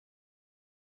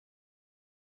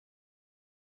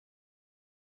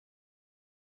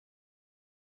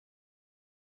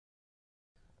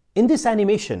In this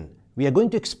animation, we are going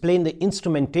to explain the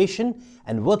instrumentation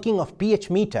and working of pH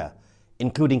meter,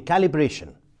 including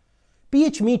calibration.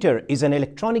 pH meter is an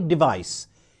electronic device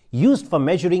used for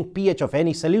measuring pH of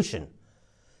any solution.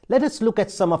 Let us look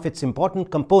at some of its important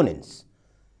components.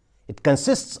 It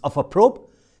consists of a probe,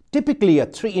 typically a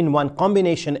 3-in-1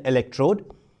 combination electrode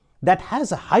that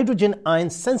has a hydrogen ion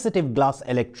sensitive glass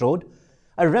electrode,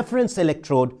 a reference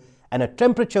electrode, and a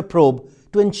temperature probe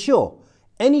to ensure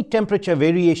any temperature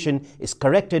variation is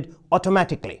corrected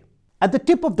automatically. At the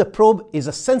tip of the probe is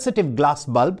a sensitive glass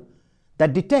bulb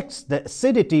that detects the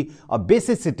acidity or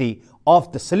basicity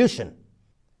of the solution.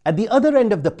 At the other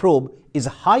end of the probe is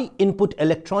a high input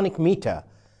electronic meter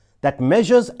that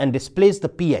measures and displays the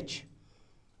pH.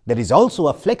 There is also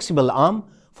a flexible arm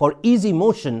for easy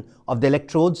motion of the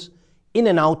electrodes in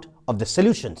and out of the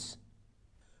solutions.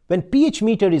 When pH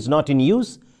meter is not in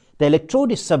use, the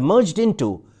electrode is submerged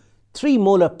into 3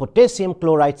 molar potassium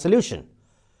chloride solution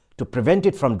to prevent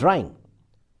it from drying.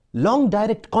 Long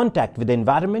direct contact with the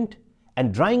environment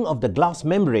and drying of the glass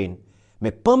membrane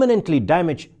may permanently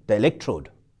damage the electrode.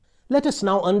 Let us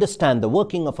now understand the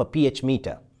working of a pH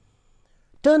meter.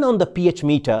 Turn on the pH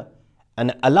meter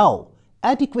and allow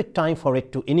adequate time for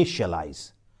it to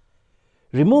initialize.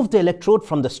 Remove the electrode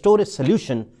from the storage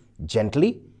solution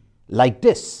gently, like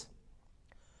this.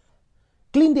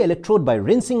 Clean the electrode by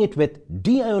rinsing it with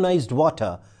deionized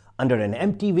water under an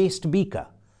empty waste beaker.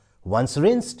 Once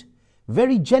rinsed,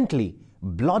 very gently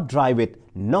blot dry with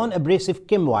non-abrasive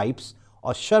Kim wipes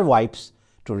or Shur wipes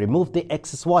to remove the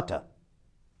excess water.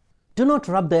 Do not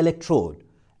rub the electrode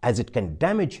as it can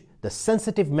damage the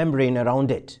sensitive membrane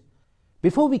around it.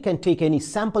 Before we can take any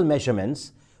sample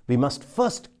measurements, we must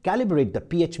first calibrate the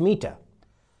pH meter.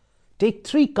 Take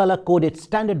 3 color-coded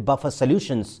standard buffer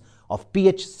solutions of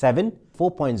pH 7,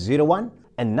 4.01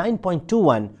 and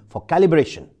 9.21 for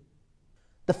calibration.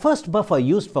 The first buffer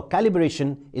used for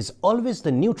calibration is always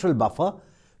the neutral buffer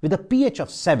with a pH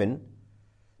of 7.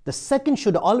 The second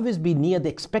should always be near the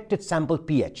expected sample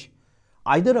pH,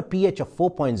 either a pH of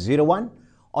 4.01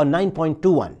 or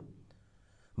 9.21.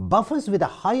 Buffers with a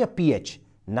higher pH,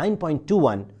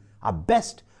 9.21, are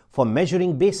best for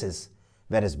measuring bases,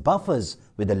 whereas buffers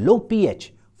with a low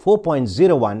pH,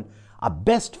 4.01, are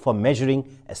best for measuring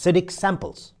acidic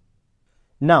samples.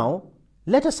 Now,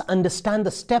 let us understand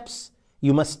the steps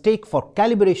you must take for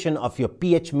calibration of your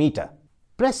pH meter.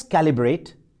 Press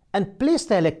Calibrate and place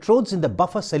the electrodes in the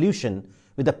buffer solution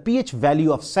with a pH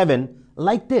value of 7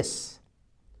 like this.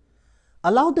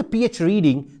 Allow the pH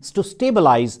readings to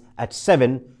stabilize at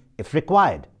 7 if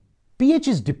required. pH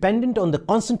is dependent on the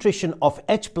concentration of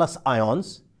H+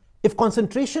 ions. If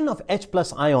concentration of H+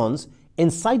 ions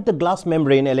inside the glass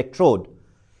membrane electrode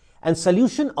and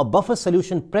solution or buffer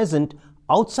solution present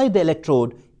outside the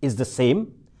electrode is the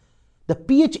same, the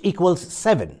pH equals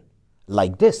 7,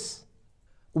 like this.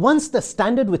 Once the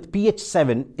standard with pH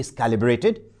 7 is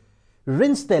calibrated,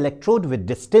 rinse the electrode with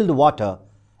distilled water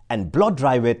and blot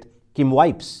dry with Kim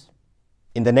wipes.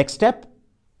 In the next step,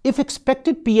 if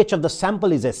expected pH of the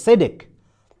sample is acidic,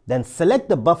 then select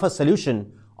the buffer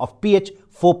solution of pH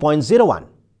 4.01.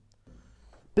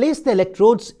 Place the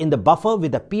electrodes in the buffer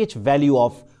with a pH value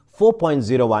of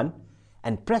 4.01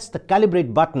 and press the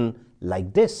calibrate button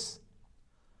like this.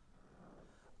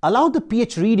 Allow the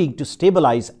pH reading to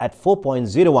stabilize at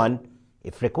 4.01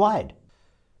 if required.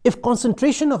 If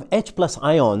concentration of H+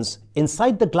 ions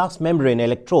inside the glass membrane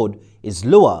electrode is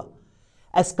lower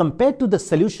as compared to the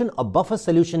solution or buffer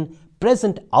solution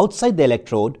present outside the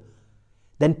electrode,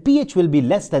 then pH will be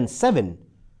less than 7,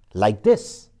 like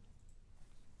this.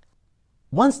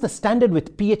 Once the standard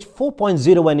with pH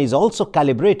 4.01 is also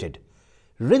calibrated,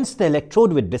 rinse the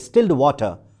electrode with distilled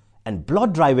water and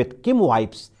blot dry with Kim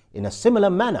wipes in a similar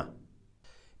manner.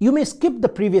 You may skip the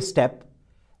previous step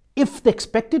if the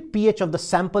expected pH of the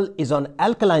sample is on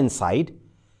alkaline side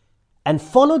and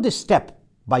follow this step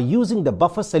by using the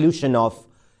buffer solution of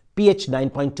pH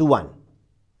 9.21.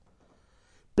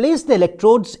 Place the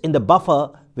electrodes in the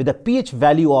buffer with a pH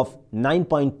value of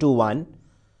 9.21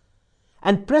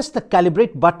 and press the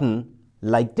calibrate button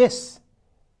like this.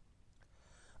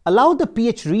 Allow the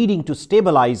pH reading to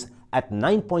stabilize at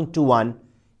 9.21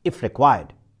 if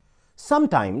required.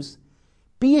 Sometimes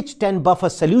pH 10 buffer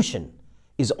solution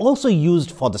is also used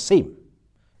for the same.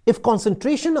 If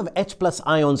concentration of H+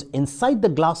 ions inside the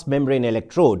glass membrane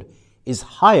electrode is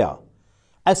higher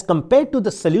as compared to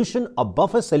the solution or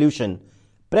buffer solution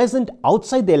present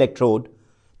outside the electrode,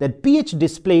 then pH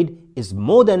displayed is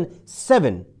more than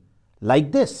 7,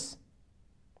 like this.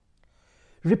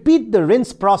 Repeat the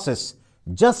rinse process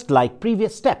just like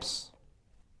previous steps.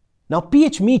 Now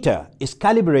pH meter is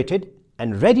calibrated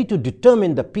and ready to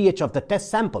determine the pH of the test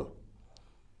sample.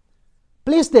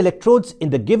 Place the electrodes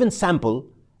in the given sample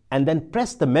and then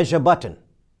press the measure button.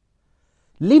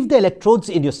 Leave the electrodes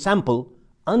in your sample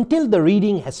until the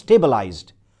reading has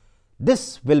stabilized.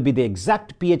 This will be the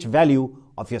exact pH value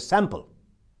of your sample.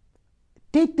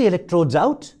 Take the electrodes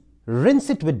out, rinse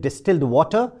it with distilled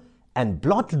water and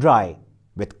blot dry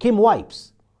with Kim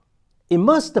wipes.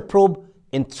 Immerse the probe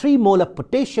in 3 molar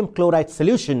potassium chloride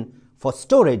solution for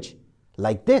storage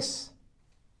like this.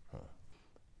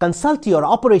 Consult your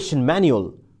operation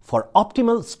manual for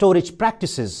optimal storage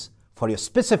practices for your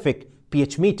specific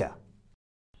pH meter.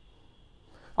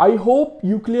 I hope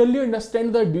you clearly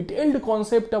understand the detailed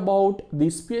concept about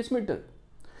this pH meter.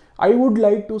 I would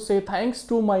like to say thanks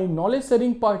to my knowledge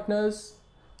sharing partners,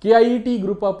 KIET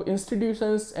Group of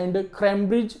Institutions and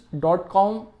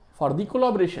Cambridge.com for the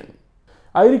collaboration.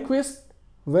 I request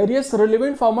various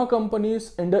relevant pharma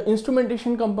companies and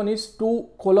instrumentation companies to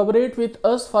collaborate with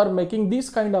us for making this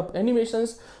kind of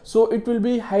animations, so it will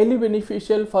be highly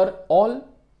beneficial for all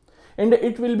and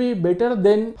it will be better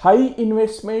than high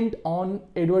investment on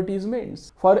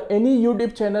advertisements. For any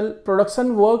YouTube channel,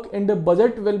 production work and the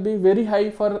budget will be very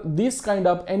high for this kind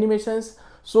of animations.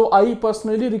 So I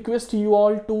personally request you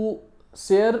all to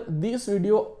share this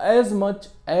video as much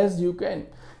as you can.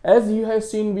 As you have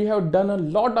seen, we have done a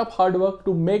lot of hard work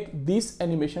to make this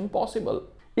animation possible.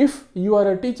 If you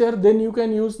are a teacher, then you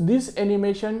can use this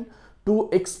animation to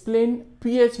explain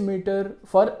pH meter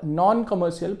for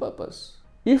non-commercial purpose.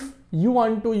 If you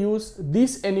want to use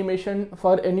this animation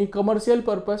for any commercial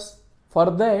purpose, for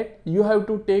that you have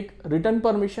to take written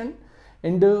permission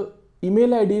and the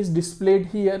email ID is displayed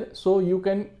here, so you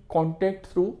can contact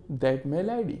through that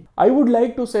mail ID. I would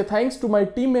like to say thanks to my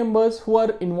team members who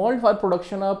are involved for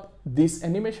production of this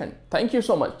animation. Thank you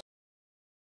so much.